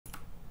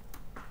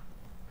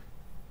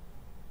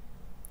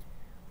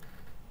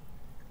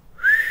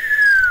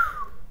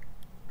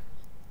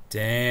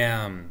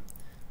Damn,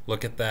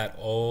 look at that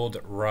old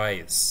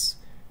rice.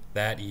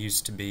 That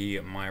used to be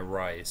my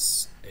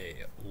rice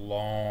a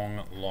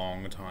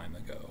long time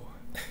ago.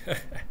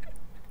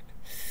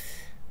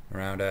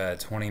 Around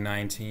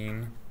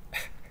 2019.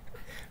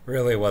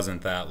 Really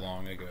wasn't that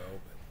long ago.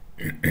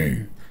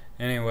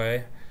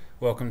 Anyway,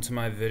 welcome to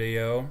my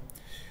video.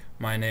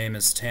 My name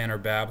is Tanner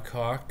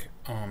Babcock.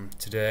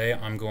 Today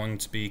I'm going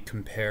to be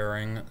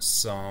comparing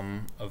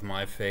some of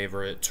my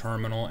favorite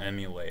terminal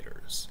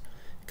emulators,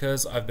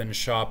 because I've been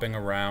shopping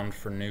around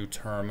for new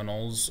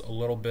terminals a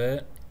little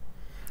bit.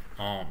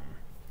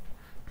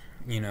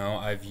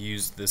 I've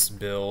used this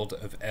build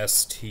of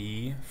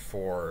ST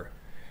for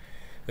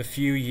a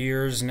few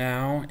years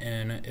now,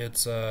 and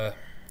it's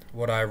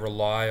what I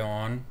rely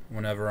on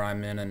whenever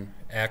I'm in an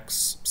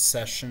X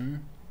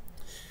session.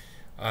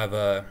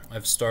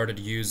 I've started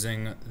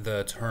using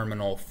the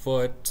terminal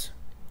foot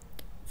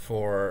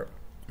for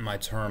my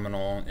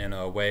terminal in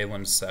a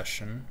Wayland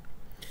session.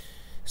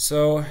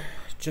 So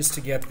just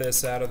to get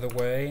this out of the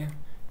way,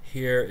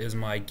 here is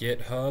my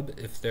GitHub.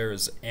 If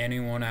there's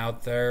anyone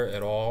out there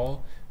at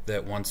all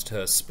that wants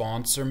to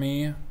sponsor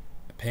me,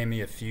 pay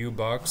me a few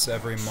bucks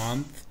every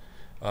month,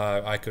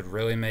 I could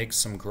really make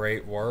some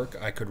great work.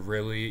 I could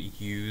really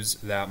use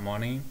that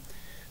money.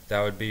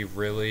 That would be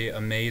really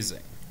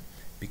amazing,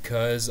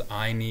 because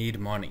I need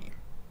money.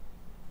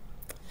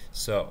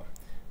 So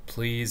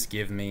please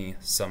give me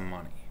some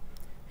money.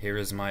 Here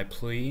is my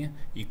plea.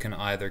 You can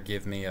either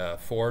give me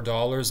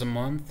 $4 a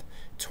month,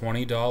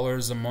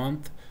 $20 a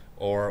month,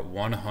 or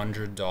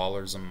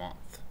 $100 a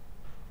month.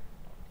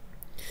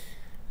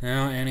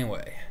 Now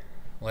anyway,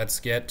 let's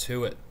get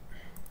to it.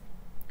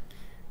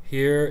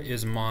 Here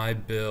is my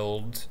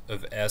build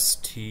of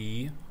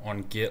ST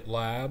on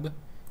GitLab.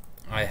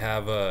 I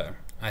have a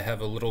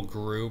little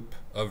group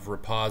of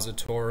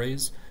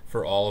repositories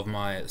for all of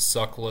my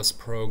suckless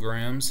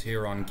programs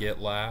here on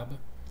GitLab,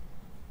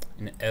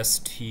 and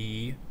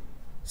ST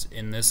is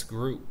in this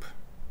group.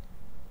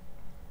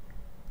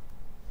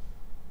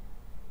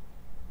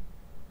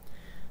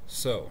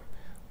 So,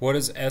 what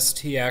does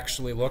ST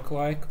actually look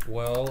like?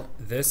 Well,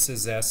 this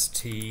is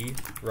ST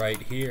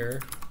right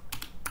here.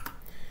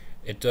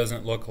 It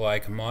doesn't look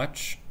like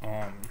much.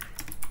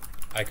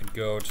 I could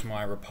go to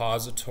my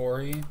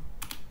repository,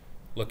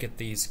 look at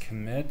these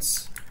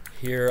commits.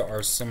 Here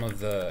are some of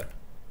the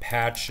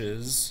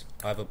patches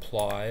I've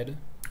applied,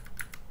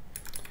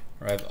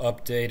 or I've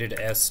updated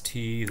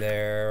ST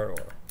there,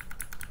 or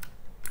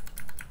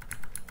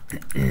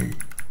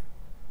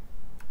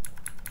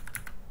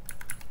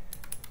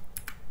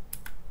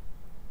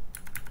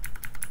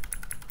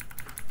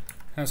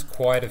has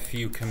quite a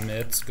few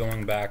commits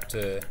going back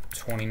to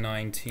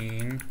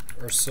 2019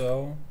 or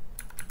so.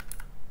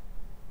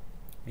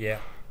 Yeah.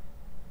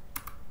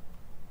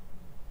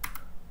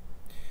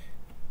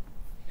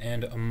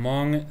 And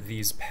among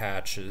these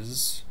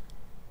patches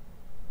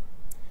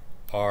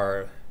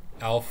are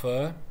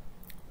alpha,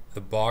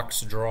 the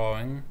box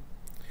drawing,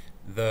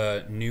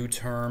 the new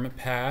term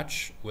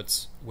patch,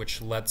 which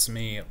lets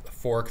me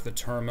fork the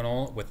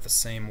terminal with the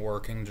same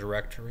working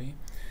directory,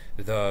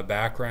 the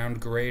background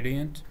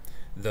gradient,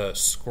 the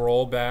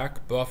scroll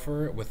back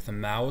buffer with the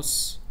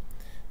mouse,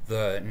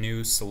 the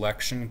new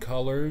selection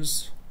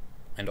colors,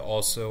 and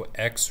also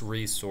X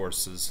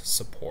resources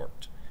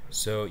support.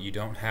 So you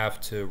don't have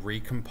to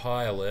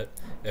recompile it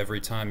every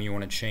time you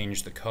want to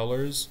change the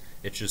colors.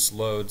 It just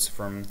loads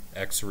from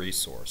X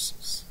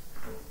resources.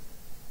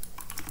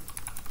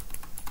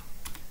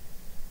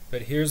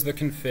 But here's the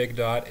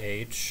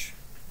config.h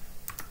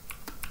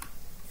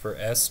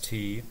for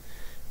ST.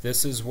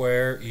 This is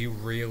where you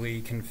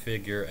really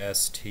configure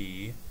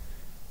ST.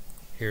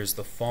 Here's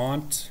the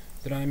font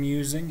that I'm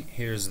using.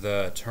 Here's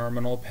the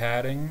terminal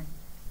padding.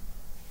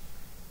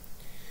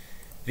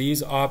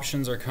 These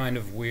options are kind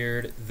of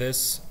weird.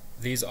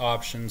 These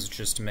options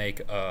just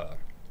make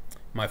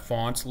my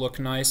font look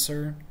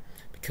nicer,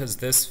 because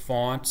this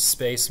font,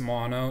 Space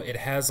Mono, it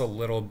has a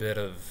little bit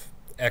of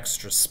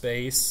extra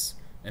space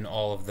in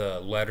all of the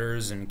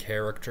letters and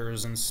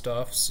characters and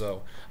stuff,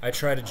 so I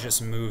try to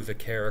just move the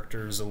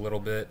characters a little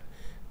bit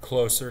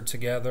closer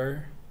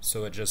together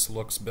so it just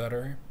looks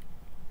better.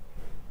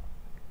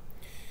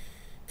 You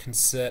can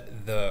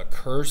set the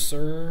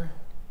cursor,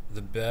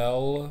 the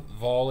bell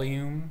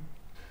volume,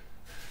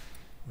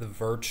 the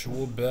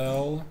virtual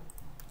bell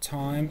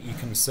time. You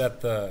can set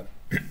the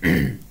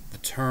the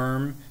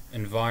term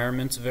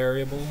environment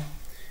variable.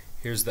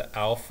 Here's the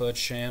alpha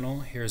channel.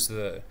 Here's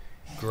the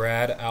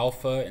grad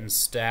alpha and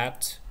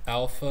stat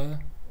alpha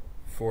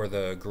for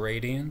the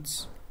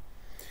gradients.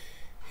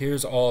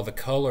 Here's all the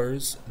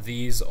colors.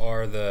 These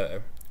are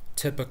the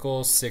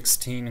typical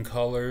 16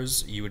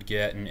 colors you would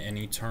get in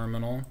any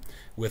terminal.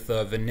 With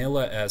a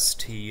vanilla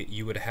ST,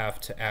 you would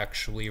have to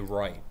actually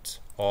write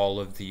all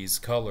of these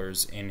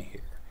colors in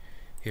here.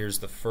 Here's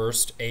the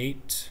first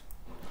 8,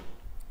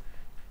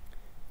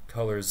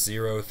 colors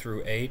 0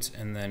 through 8,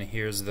 and then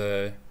here's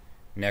the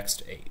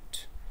next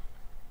 8.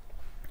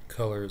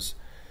 Colors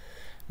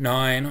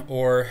 9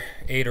 or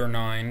 8 or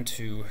 9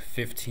 to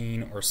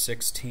 15 or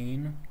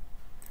 16.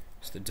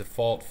 It's the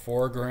default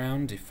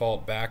foreground,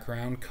 default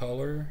background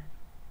color.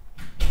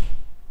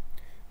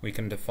 We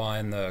can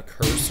define the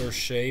cursor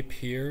shape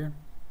here.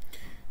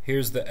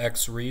 Here's the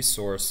X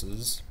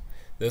resources.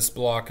 This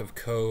block of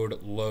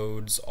code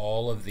loads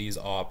all of these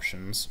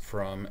options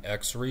from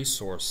X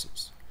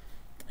resources,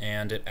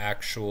 and it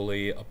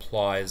actually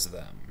applies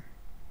them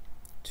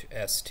to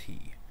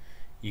ST.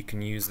 You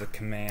can use the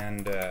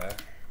command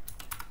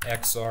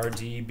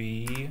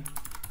xrdb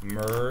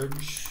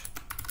merge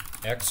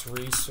X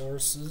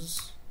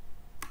resources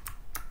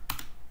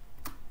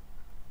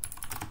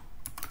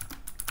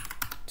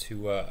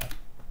to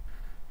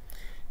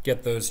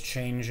get those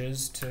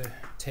changes to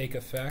take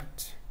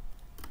effect.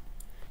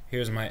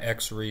 Here's my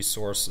X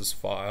resources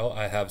file.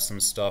 I have some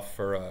stuff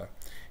for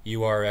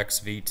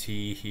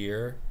urxvt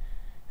here.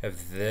 I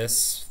have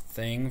this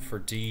thing for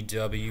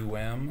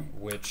DWM,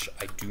 which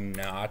I do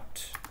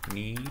not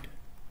need.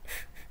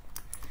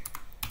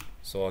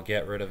 So I'll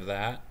get rid of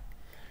that.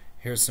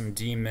 Here's some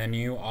D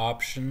menu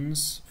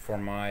options for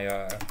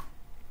my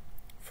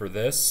for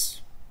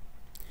this.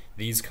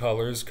 These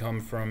colors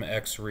come from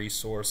X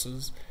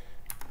resources,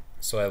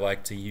 so I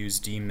like to use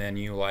D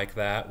menu like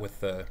that with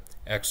the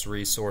X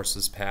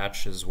resources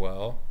patch as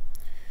well.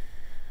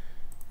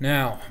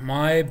 Now,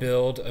 my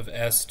build of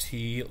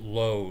ST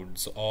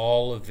loads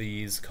all of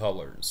these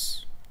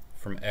colors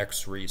from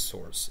X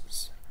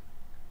resources.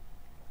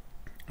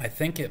 I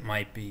think it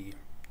might be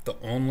the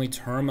only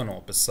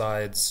terminal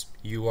besides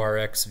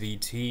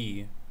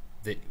urxvt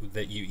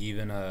that you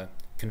even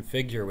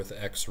configure with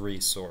X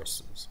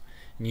resources.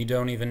 And you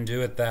don't even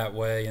do it that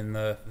way in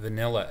the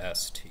vanilla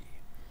ST.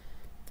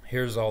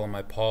 Here's all of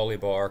my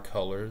polybar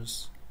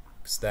colors,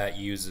 because that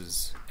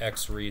uses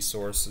X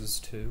resources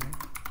too.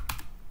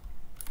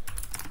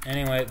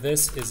 Anyway,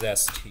 this is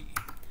ST.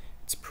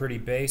 It's pretty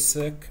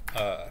basic.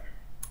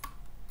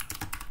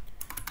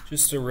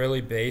 Just a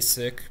really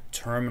basic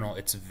terminal.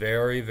 It's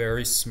very,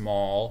 very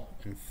small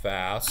and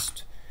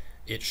fast.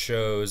 It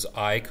shows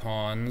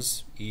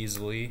icons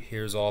easily.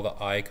 Here's all the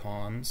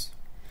icons.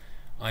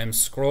 I'm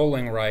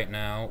scrolling right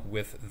now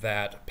with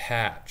that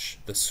patch,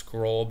 the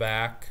scroll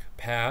back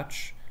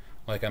patch.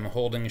 Like I'm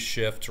holding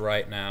shift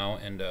right now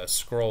and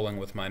scrolling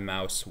with my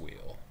mouse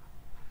wheel.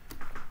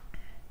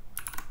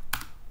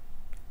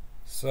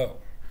 So,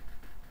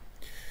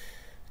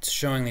 it's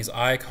showing these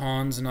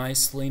icons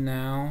nicely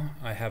now.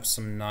 I have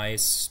some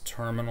nice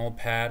terminal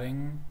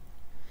padding.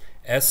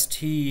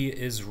 ST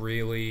is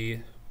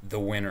really the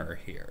winner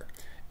here,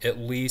 at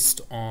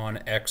least on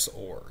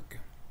Xorg,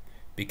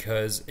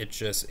 because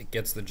it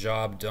gets the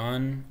job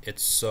done.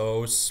 It's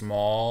so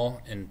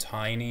small and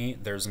tiny.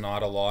 There's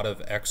not a lot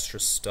of extra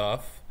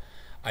stuff.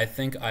 I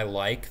think I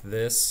like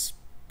this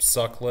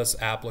suckless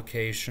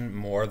application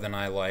more than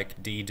I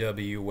like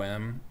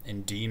DWM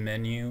and D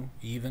menu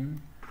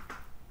even.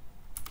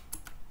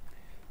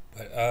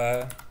 But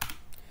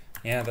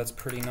yeah, that's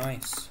pretty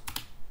nice.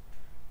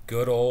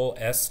 Good old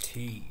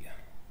ST.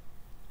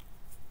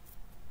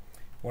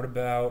 What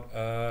about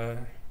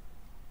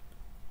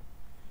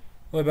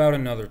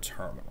another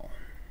terminal?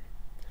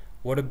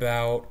 What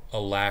about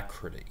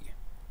Alacrity?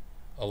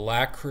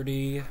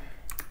 Alacrity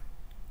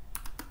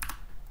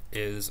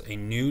is a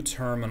new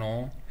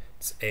terminal.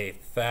 It's a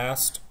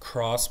fast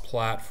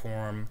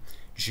cross-platform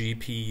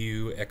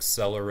GPU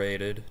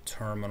accelerated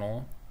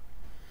terminal.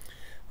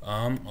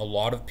 A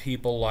lot of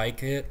people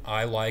like it.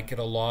 I like it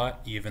a lot,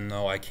 even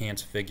though I can't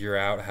figure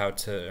out how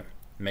to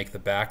make the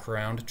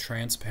background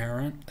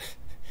transparent.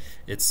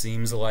 It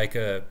seems like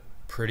a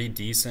pretty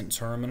decent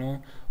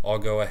terminal. I'll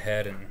go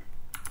ahead and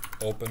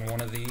open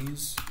one of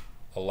these.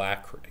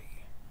 Alacrity.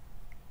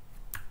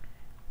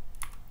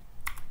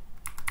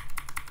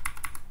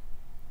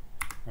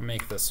 I'll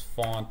make this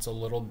font a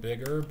little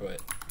bigger,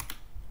 but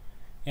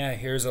yeah,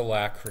 here's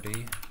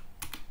Alacrity.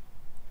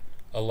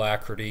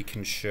 Alacrity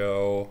can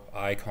show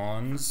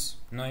icons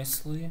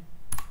nicely.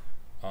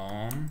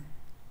 What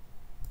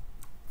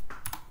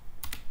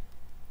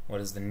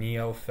does the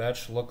Neo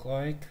fetch look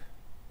like?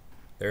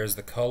 There's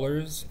the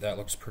colors. That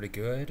looks pretty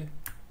good.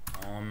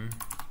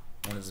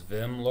 What does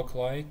Vim look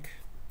like?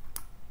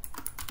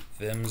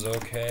 Vim's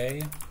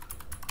okay.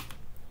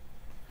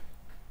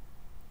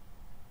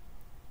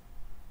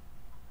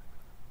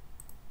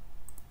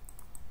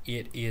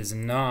 It is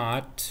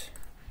not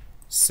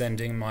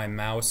sending my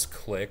mouse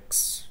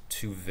clicks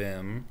to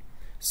Vim,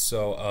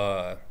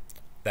 so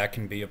that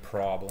can be a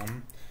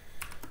problem.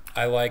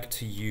 I like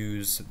to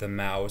use the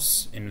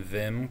mouse in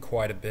Vim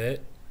quite a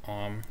bit.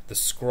 The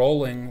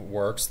scrolling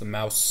works, the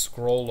mouse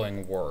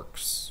scrolling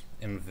works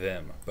in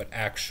Vim, but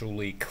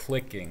actually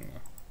clicking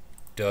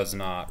does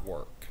not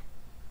work.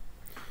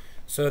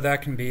 So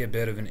that can be a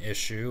bit of an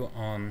issue.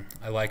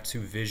 I like to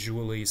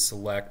visually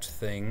select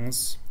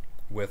things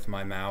with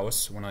my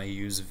mouse when I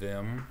use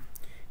Vim.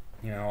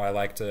 You know, I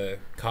like to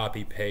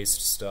copy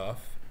paste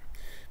stuff,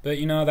 but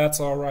you know, that's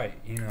alright.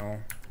 You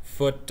know,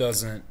 Foot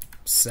doesn't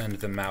send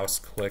the mouse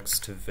clicks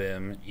to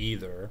Vim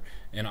either,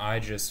 and I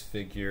just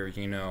figure,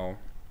 you know,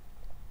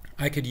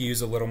 I could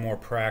use a little more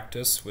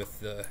practice with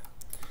the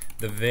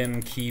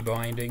Vim key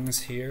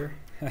bindings here.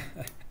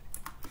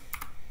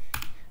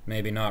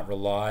 maybe not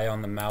rely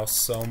on the mouse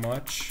so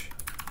much.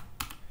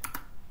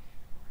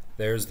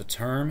 There's the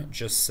term, it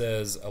just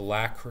says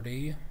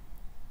Alacrity.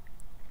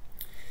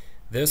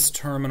 This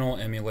terminal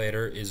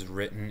emulator is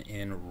written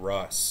in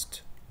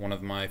Rust, one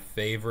of my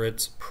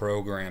favorite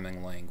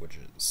programming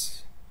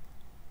languages.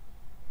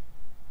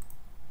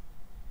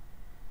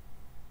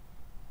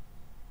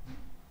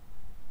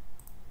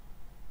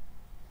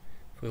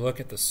 If we look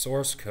at the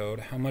source code,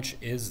 how much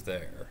is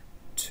there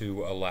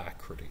to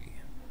Alacrity?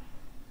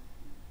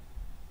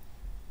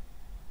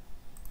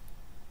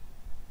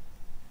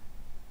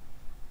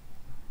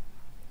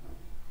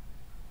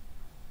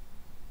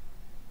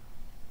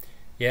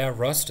 Yeah,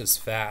 Rust is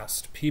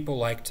fast. People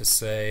like to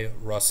say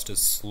Rust is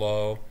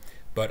slow,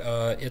 but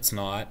it's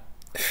not.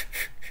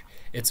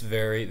 It's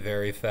very,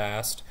 very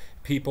fast.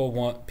 People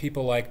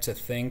like to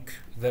think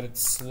that it's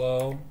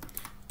slow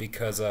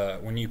because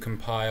when you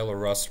compile a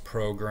Rust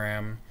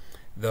program,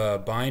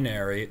 the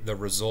binary, the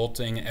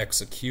resulting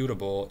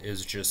executable,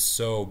 is just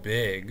so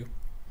big,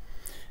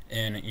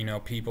 and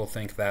people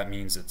think that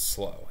means it's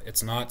slow.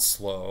 It's not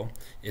slow.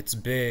 It's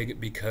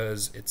big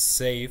because it's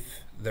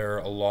safe. There are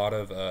a lot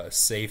of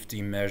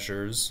safety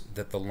measures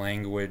that the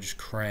language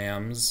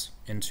crams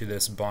into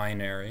this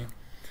binary.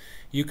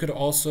 You could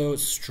also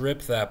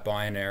strip that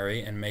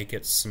binary and make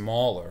it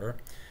smaller.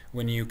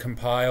 When you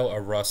compile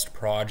a Rust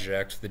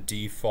project, the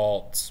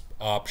default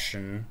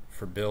option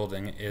for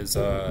building is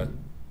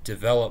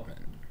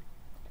development.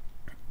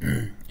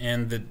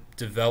 And the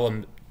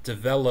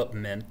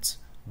development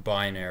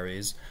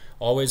binaries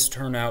always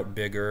turn out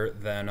bigger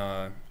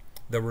than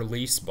the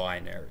release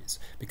binaries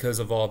because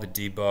of all the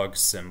debug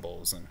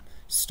symbols and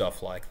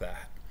stuff like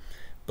that.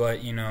 But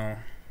if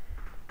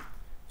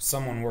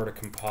someone were to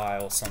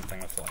compile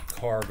something with like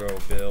cargo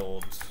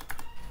build,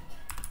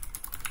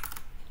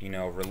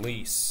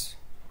 release,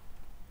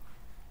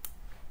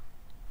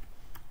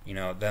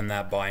 then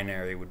that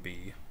binary would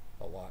be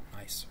a lot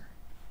nicer.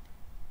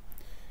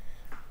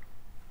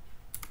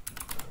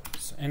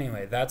 So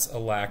anyway, that's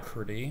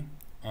Alacrity.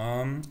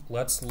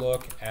 Let's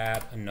look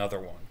at another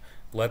one.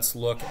 Let's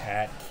look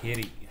at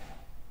Kitty.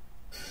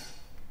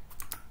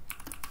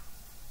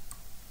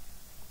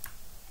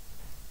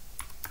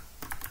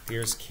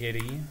 Here's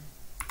Kitty.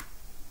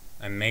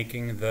 I'm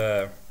making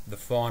the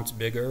font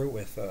bigger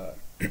with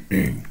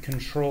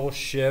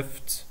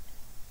Control-Shift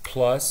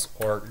plus,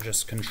 or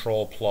just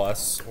Control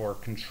plus, or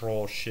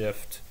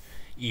Control-Shift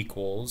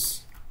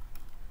equals.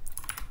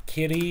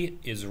 Kitty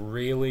is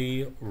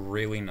really,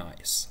 really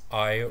nice.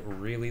 I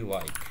really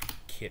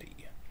like Kitty.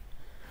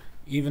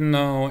 Even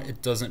though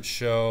it doesn't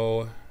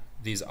show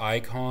these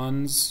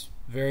icons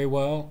very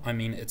well,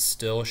 it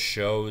still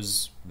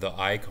shows the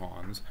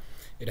icons.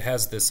 It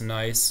has this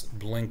nice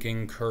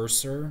blinking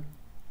cursor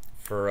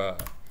for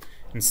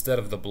instead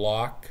of the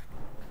block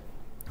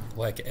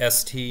like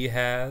ST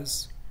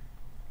has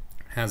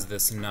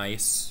this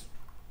nice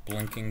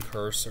blinking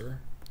cursor.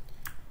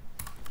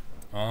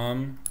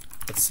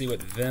 Let's see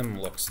what Vim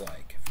looks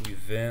like. If we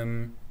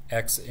Vim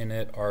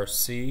xinit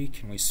rc,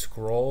 can we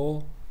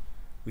scroll?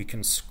 We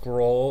can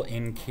scroll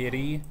in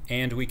Kitty,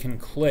 and we can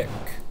click.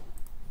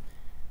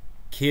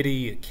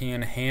 Kitty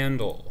can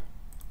handle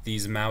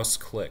these mouse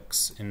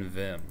clicks in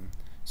Vim,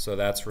 so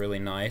that's really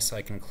nice.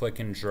 I can click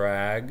and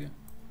drag,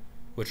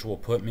 which will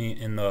put me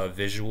in the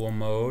visual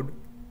mode.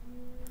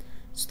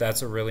 So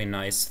that's a really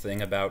nice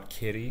thing about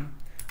Kitty.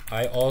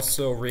 I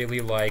also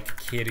really like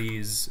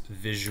Kitty's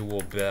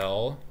visual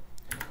bell,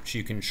 which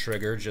you can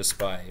trigger just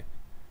by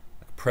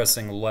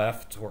pressing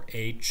left or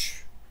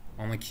H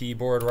on the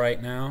keyboard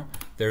right now.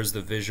 There's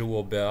the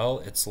visual bell.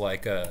 It's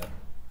like a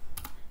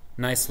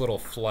nice little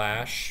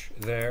flash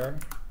there.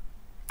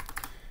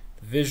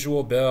 The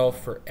visual bell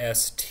for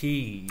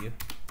ST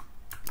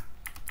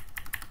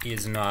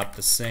is not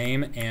the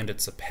same, and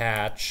it's a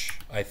patch,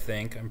 I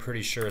think. I'm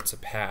pretty sure it's a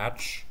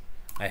patch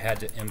I had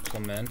to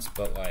implement,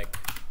 but like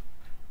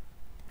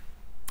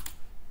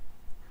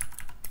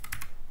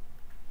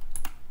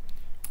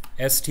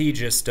ST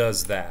just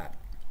does that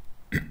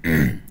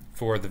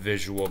for the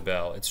visual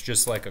bell. It's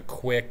just like a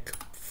quick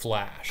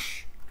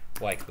flash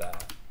like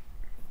that.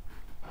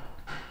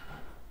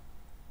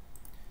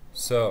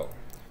 So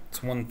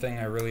it's one thing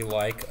I really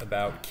like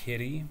about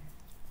Kitty.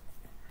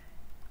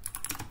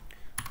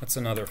 What's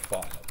another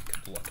file we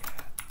could look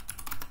at?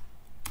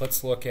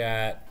 Let's look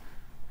at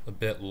a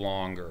bit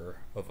longer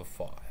of a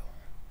file.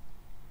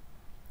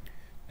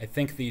 I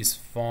think these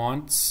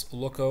fonts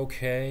look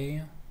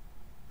okay.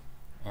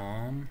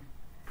 Can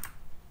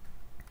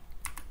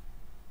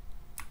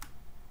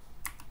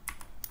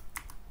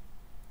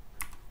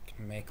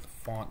make the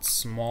font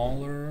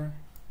smaller.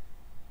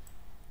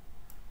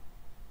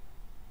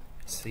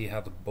 See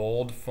how the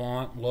bold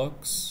font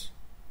looks.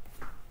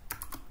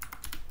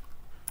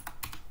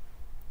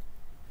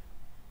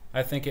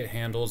 I think it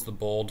handles the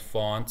bold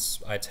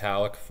fonts,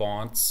 italic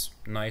fonts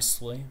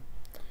nicely.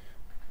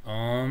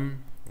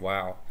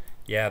 Wow.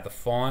 Yeah, the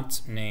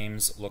font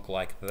names look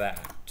like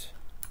that.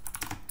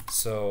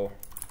 So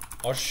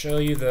I'll show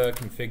you the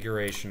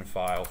configuration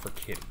file for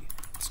Kitty.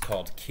 It's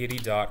called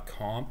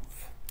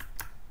kitty.conf.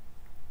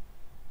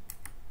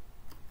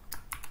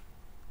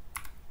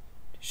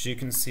 As you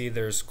can see,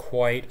 there's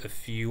quite a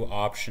few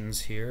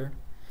options here.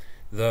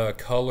 The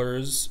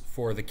colors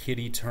for the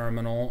kitty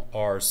terminal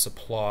are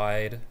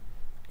supplied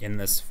in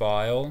this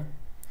file,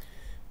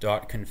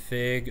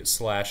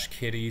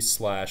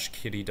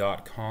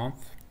 .config/kitty/kitty.conf.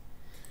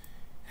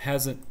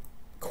 Has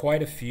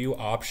quite a few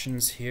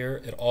options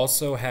here. It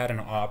also had an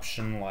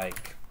option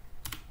like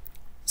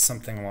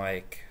something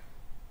like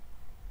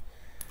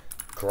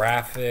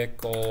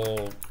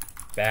graphical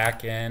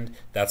backend.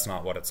 That's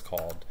not what it's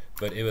called,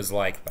 but it was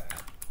like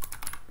that.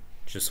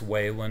 Just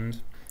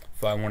Wayland.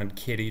 If I wanted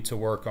Kitty to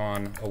work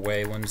on a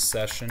Wayland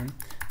session,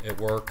 it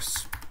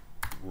works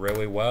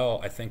really well.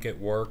 I think it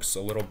works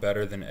a little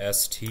better than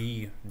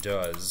ST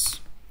does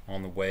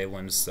on the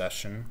Wayland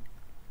session.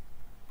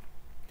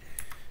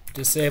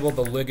 Disable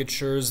the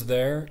ligatures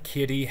there.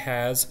 Kitty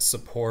has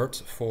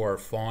support for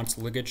font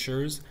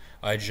ligatures.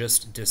 I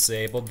just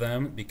disabled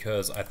them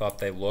because I thought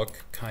they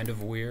look kind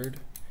of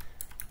weird.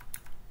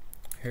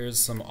 Here's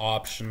some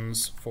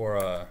options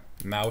for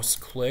mouse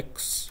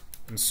clicks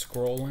and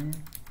scrolling.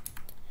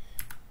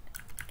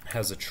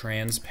 Has a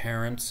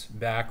transparent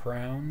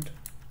background.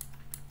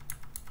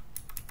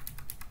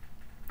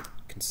 You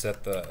can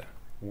set the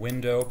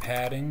window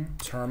padding,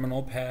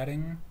 terminal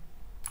padding.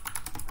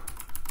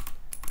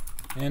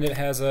 And it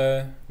has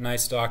a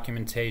nice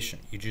documentation.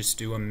 You just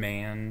do a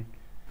man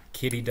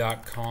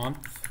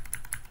kitty.conf,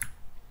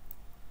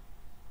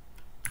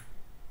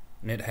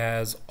 and it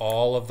has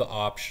all of the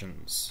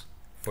options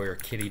for your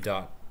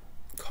kitty.conf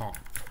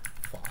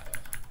file.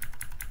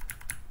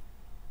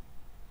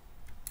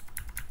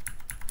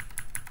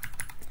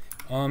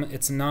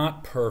 It's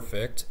not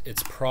perfect.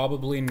 It's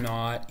probably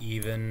not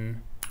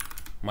even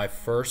my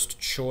first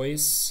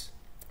choice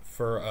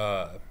for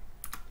a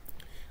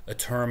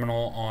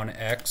terminal on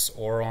X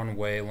or on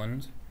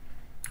Wayland.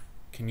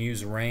 Can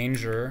use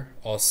Ranger.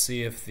 I'll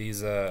see if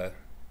these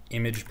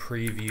image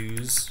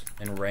previews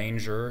in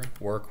Ranger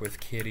work with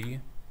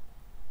Kitty.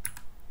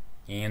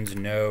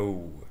 And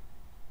no.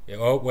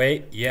 Oh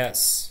wait,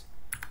 yes.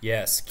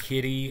 Yes,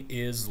 Kitty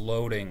is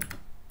loading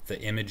the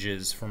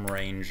images from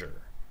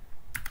Ranger.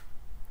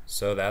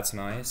 So that's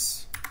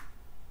nice.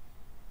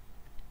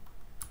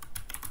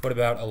 What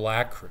about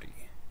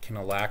Alacrity? Can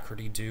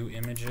Alacrity do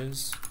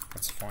images?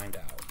 Let's find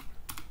out.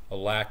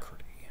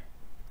 Alacrity.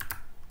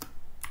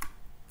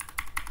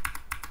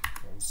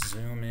 We'll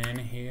zoom in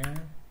here.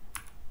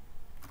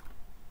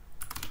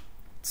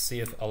 Let's see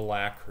if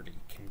Alacrity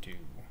can do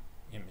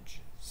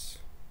images.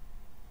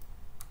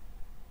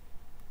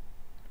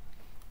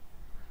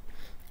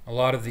 A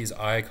lot of these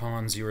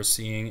icons you are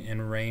seeing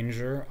in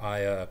Ranger,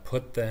 I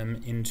put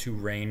them into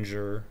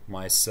Ranger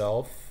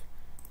myself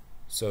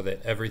so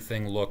that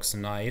everything looks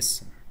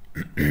nice.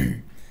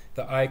 The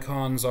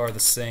icons are the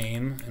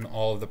same in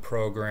all of the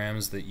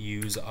programs that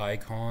use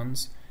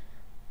icons.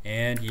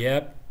 And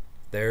yep,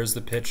 there's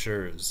the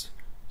pictures.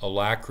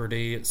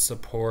 Alacrity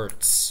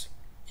supports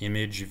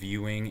image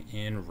viewing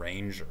in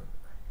Ranger.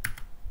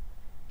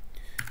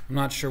 I'm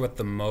not sure what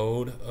the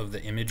mode of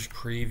the image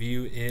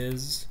preview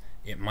is.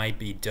 It might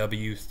be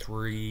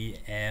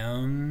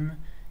W3M.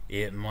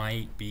 It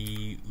might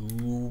be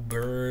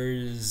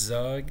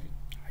Uberzug.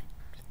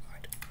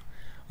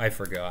 I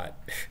forgot.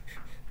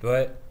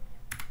 But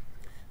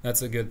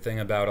that's a good thing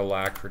about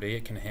Alacrity.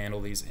 It can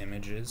handle these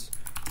images.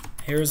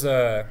 Here's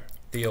the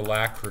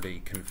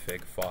Alacrity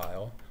config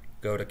file.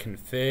 Go to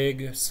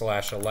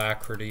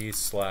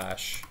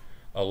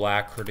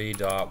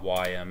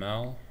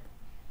config/alacrity/alacrity.yml.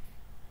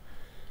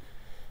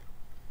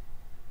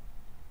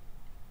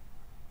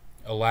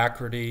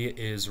 Alacrity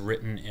is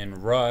written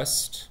in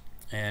Rust,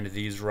 and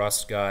these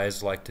Rust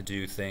guys like to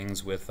do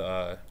things with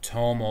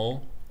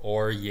TOML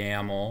or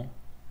YAML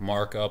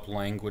markup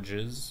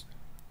languages.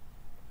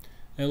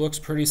 It looks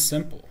pretty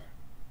simple,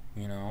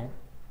 you know.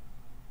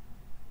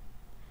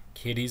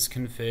 Kitty's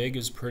config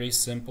is pretty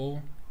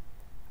simple.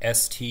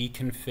 ST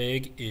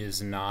config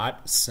is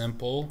not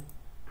simple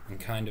and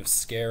kind of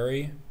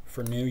scary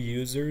for new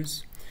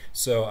users.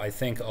 So I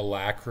think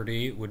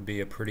Alacrity would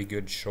be a pretty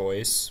good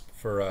choice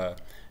for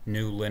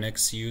new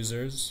Linux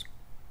users.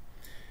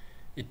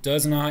 It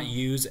does not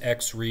use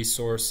X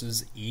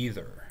resources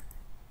either.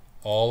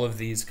 All of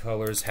these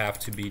colors have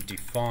to be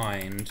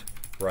defined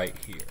right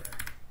here.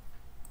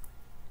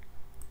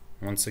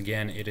 Once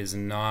again, it is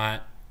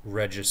not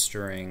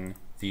registering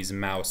these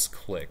mouse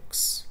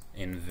clicks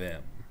in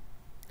Vim.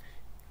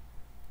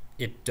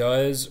 It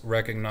does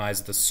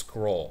recognize the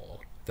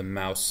scroll, the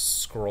mouse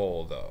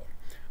scroll though.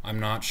 I'm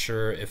not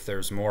sure if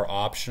there's more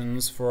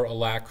options for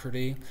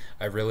Alacrity.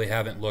 I really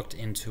haven't looked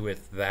into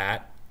it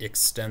that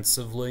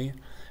extensively.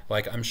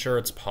 Like, I'm sure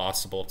it's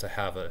possible to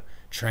have a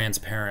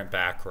transparent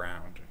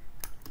background,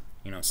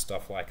 you know,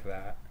 stuff like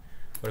that.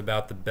 What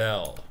about the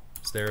bell?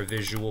 Is there a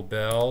visual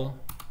bell?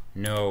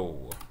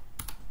 No.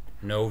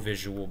 No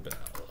visual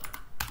bell.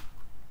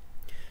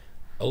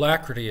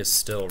 Alacrity is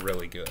still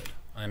really good.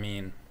 I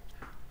mean,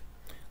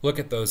 look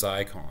at those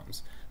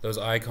icons. Those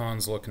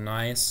icons look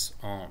nice.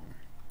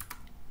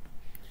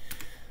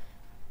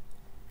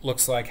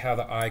 Looks like how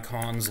the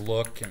icons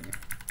look in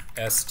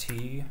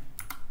ST.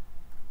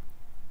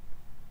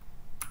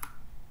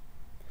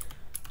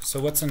 So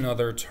what's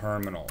another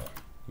terminal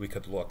we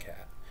could look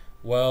at?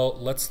 Well,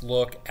 let's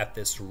look at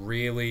this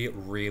really,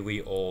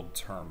 really old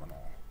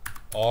terminal.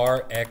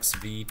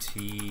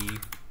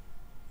 RxVT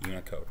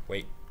Unicode.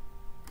 Wait,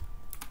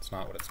 it's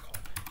not what it's called.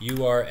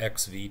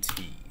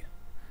 URXVT.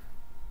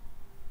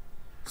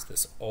 It's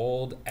this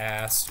old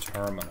ass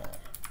terminal.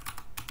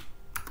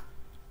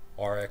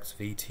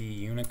 RxVT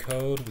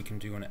Unicode. We can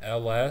do an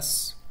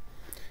ls.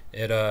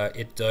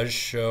 It does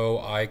show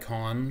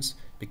icons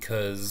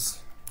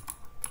because,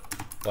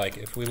 like,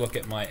 if we look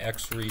at my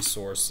X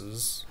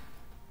resources,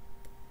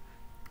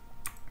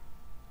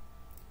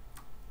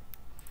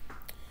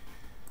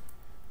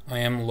 I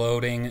am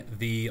loading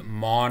the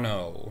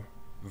mono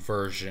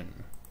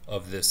version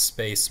of this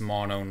Space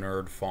Mono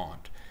Nerd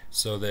font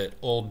so that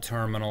old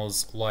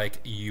terminals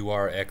like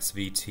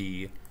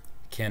URXVT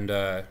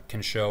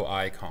can show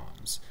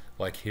icons.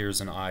 Like here's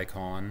an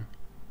icon.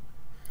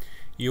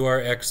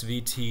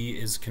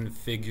 URXVT is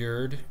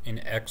configured in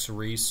X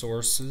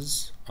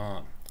resources,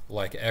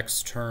 like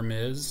Xterm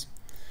is.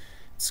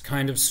 It's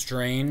kind of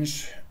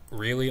strange.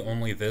 Really,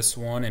 only this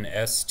one and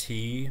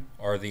ST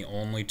are the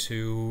only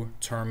two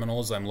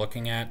terminals I'm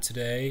looking at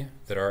today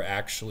that are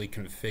actually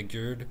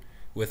configured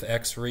with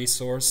X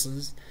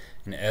resources,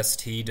 and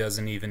ST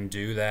doesn't even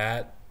do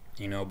that,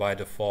 you know, by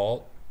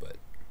default. But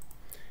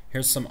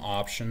here's some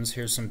options.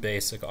 Here's some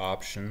basic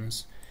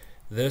options.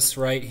 This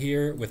right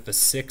here with the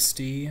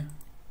 60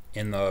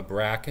 in the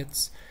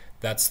brackets,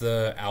 that's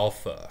the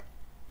alpha.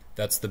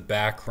 That's the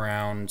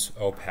background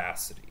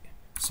opacity.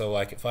 So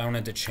like if I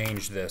wanted to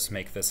change this,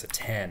 make this a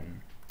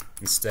 10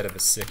 instead of a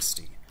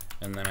 60,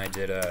 and then I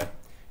did a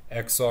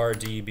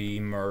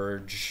xrdb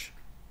merge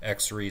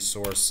X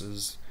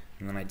resources,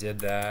 and then I did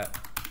that,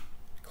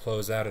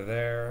 close out of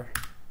there,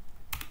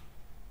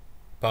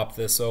 pop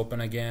this open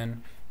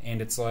again,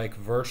 and it's like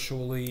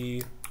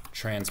virtually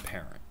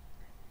transparent.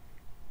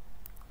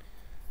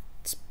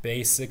 It's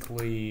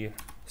basically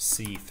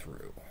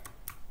see-through.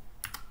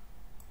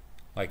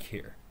 Like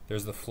here,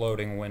 there's the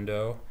floating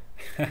window.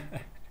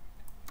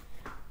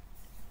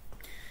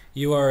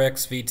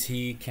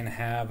 URXVT can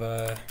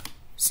have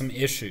some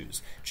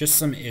issues, just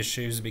some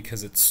issues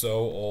because it's so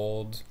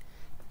old,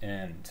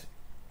 and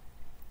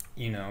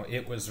you know,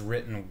 it was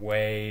written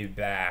way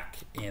back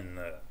in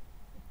the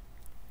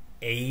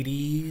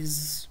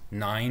 80s,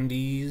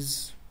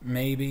 90s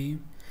maybe.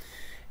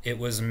 It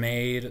was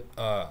made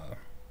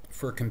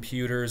for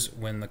computers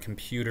when the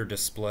computer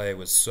display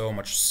was so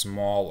much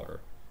smaller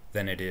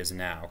than it is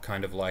now,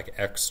 kind of like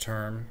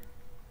Xterm.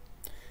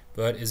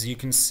 But as you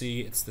can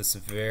see, it's this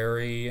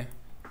very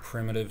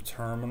primitive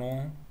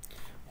terminal.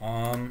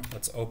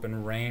 Let's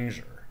open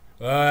Ranger.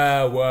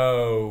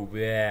 Whoa,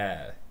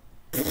 yeah.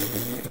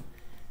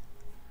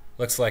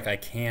 Looks like I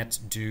can't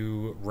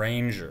do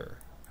Ranger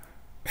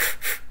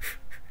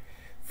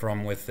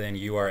from within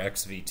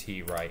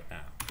URXVT right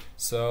now.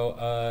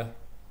 So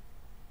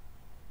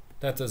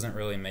that doesn't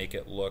really make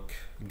it look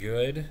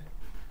good,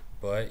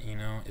 but you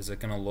know, is it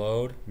gonna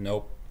load?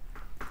 Nope.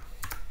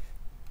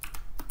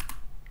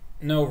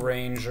 No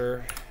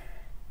Ranger.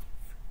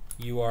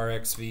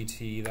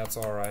 URXVT, that's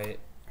alright.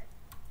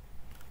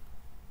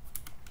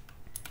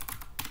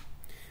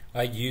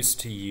 I used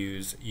to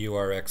use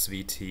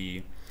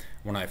URXVT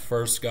when I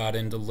first got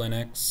into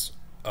Linux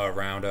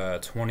around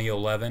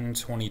 2011,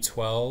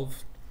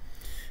 2012.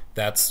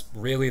 That's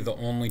really the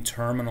only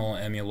terminal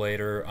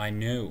emulator I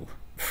knew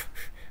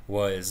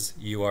was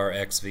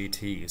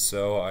URXVT.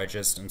 So I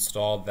just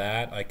installed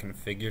that. I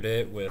configured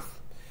it with,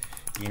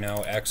 you know,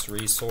 X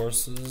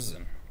resources,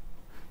 and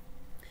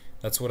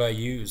that's what I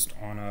used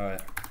on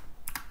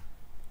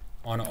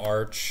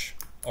Arch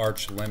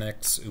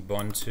Linux,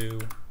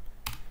 Ubuntu.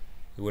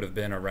 It would have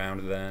been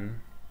around then.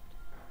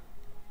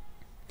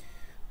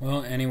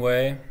 Well,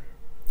 anyway,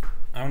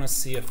 I want to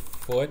see if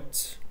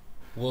foot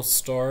will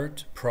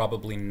start.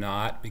 Probably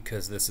not,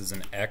 because this is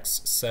an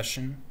X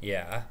session.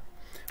 Yeah.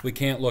 We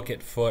can't look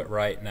at foot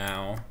right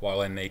now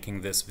while I'm making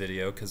this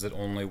video because it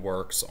only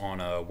works on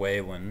a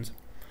Wayland.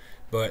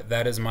 But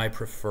that is my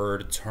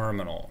preferred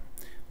terminal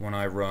when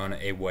I run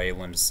a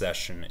Wayland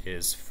session,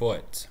 is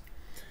foot.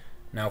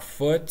 Now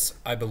foot,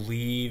 I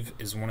believe,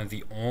 is one of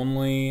the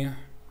only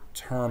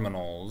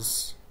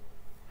terminals.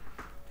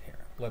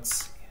 Here, let's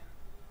see.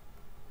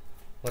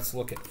 Let's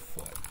look at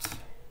foot.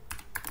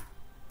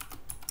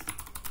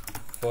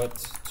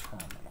 Foot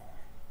terminal.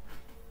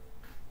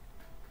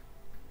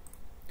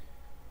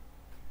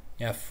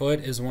 Yeah, foot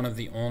is one of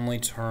the only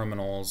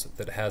terminals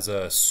that has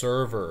a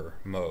server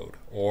mode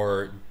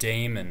or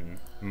daemon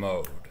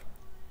mode.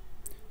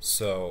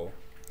 So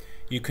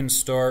you can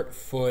start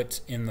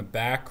foot in the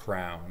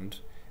background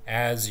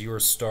as you're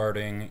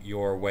starting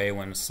your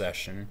Wayland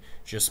session.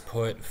 Just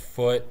put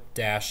foot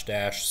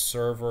 --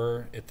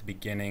 server at the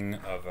beginning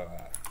of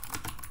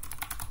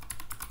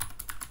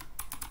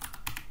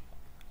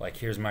like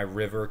here's my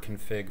river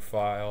config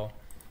file.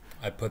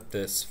 I put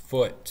this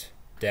foot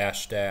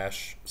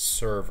 --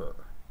 server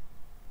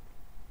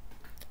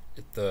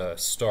at the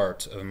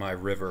start of my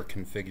river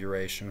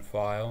configuration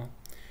file.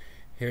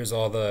 Here's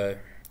all the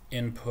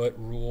input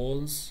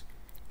rules.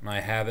 and I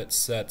have it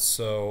set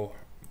so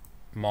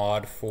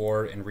mod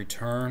for in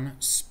return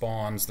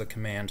spawns the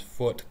command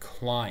foot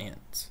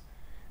client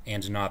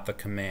and not the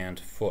command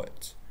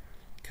foot,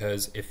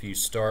 because if you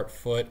start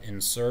foot in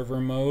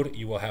server mode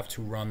you will have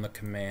to run the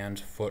command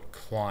foot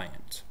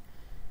client,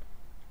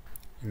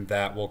 and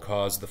that will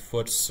cause the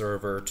foot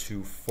server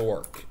to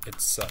fork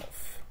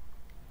itself.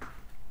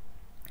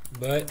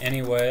 But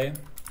anyway,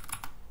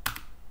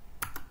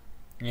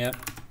 yep,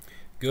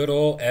 good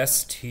old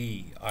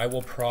ST. I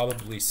will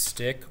probably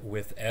stick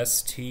with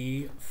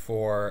ST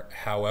for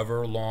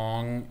however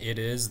long it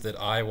is that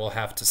I will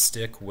have to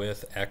stick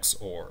with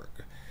Xorg.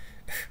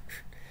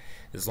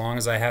 As long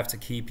as I have to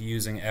keep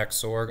using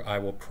Xorg, I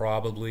will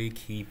probably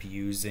keep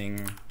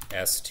using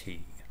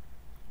ST.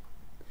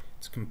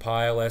 To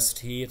compile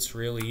ST, it's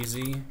real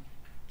easy.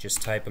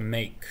 Just type a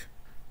make.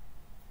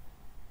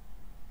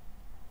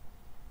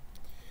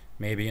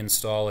 Maybe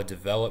install a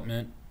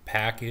development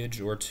package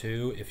or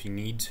two if you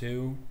need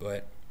to,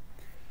 but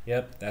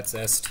yep, that's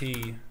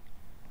ST.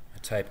 I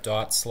type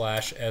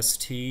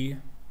 /ST,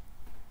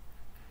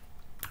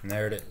 and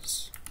there it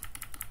is.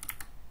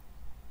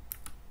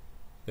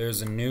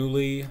 There's a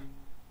newly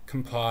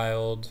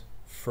compiled,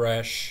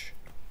 fresh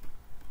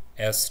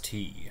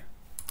ST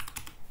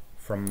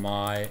from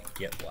my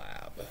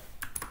GitLab.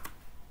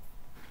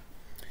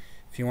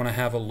 If you want to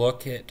have a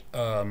look at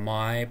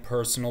my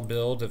personal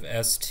build of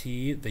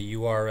ST, the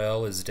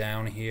URL is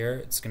down here.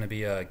 It's going to be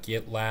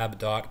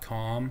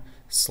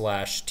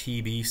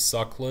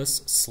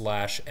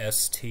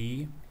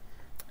gitlab.com/tbsuckless/ST,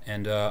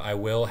 and I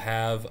will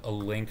have a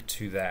link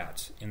to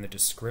that in the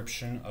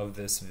description of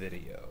this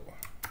video.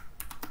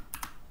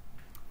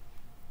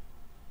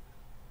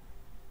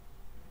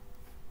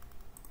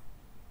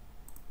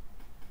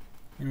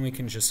 And we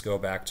can just go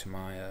back to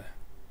my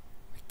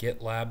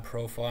GitLab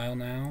profile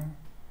now.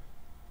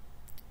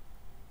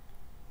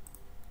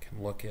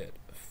 Can look at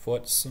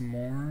foot some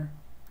more.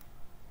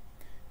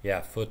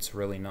 Yeah, foot's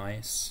really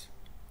nice.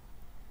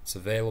 It's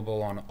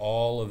available on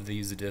all of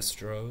these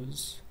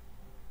distros,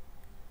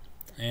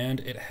 and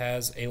it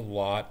has a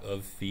lot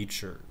of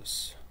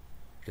features.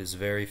 It is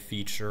very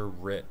feature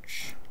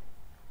rich.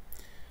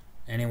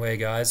 Anyway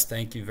guys,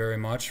 thank you very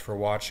much for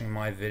watching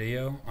my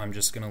video. I'm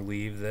just going to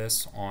leave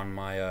this on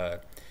my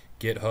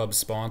GitHub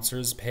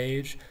sponsors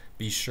page.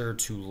 Be sure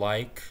to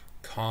like,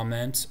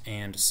 comment,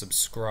 and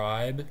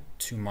subscribe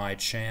to my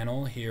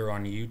channel here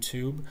on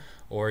YouTube,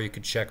 or you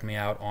could check me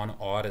out on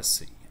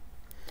Odyssey.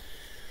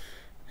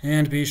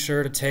 And be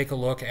sure to take a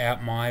look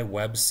at my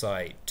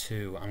website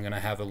too. I'm going to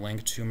have a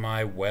link to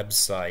my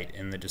website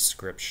in the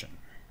description.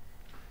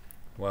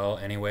 Well,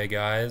 anyway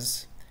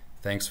guys,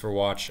 thanks for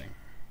watching.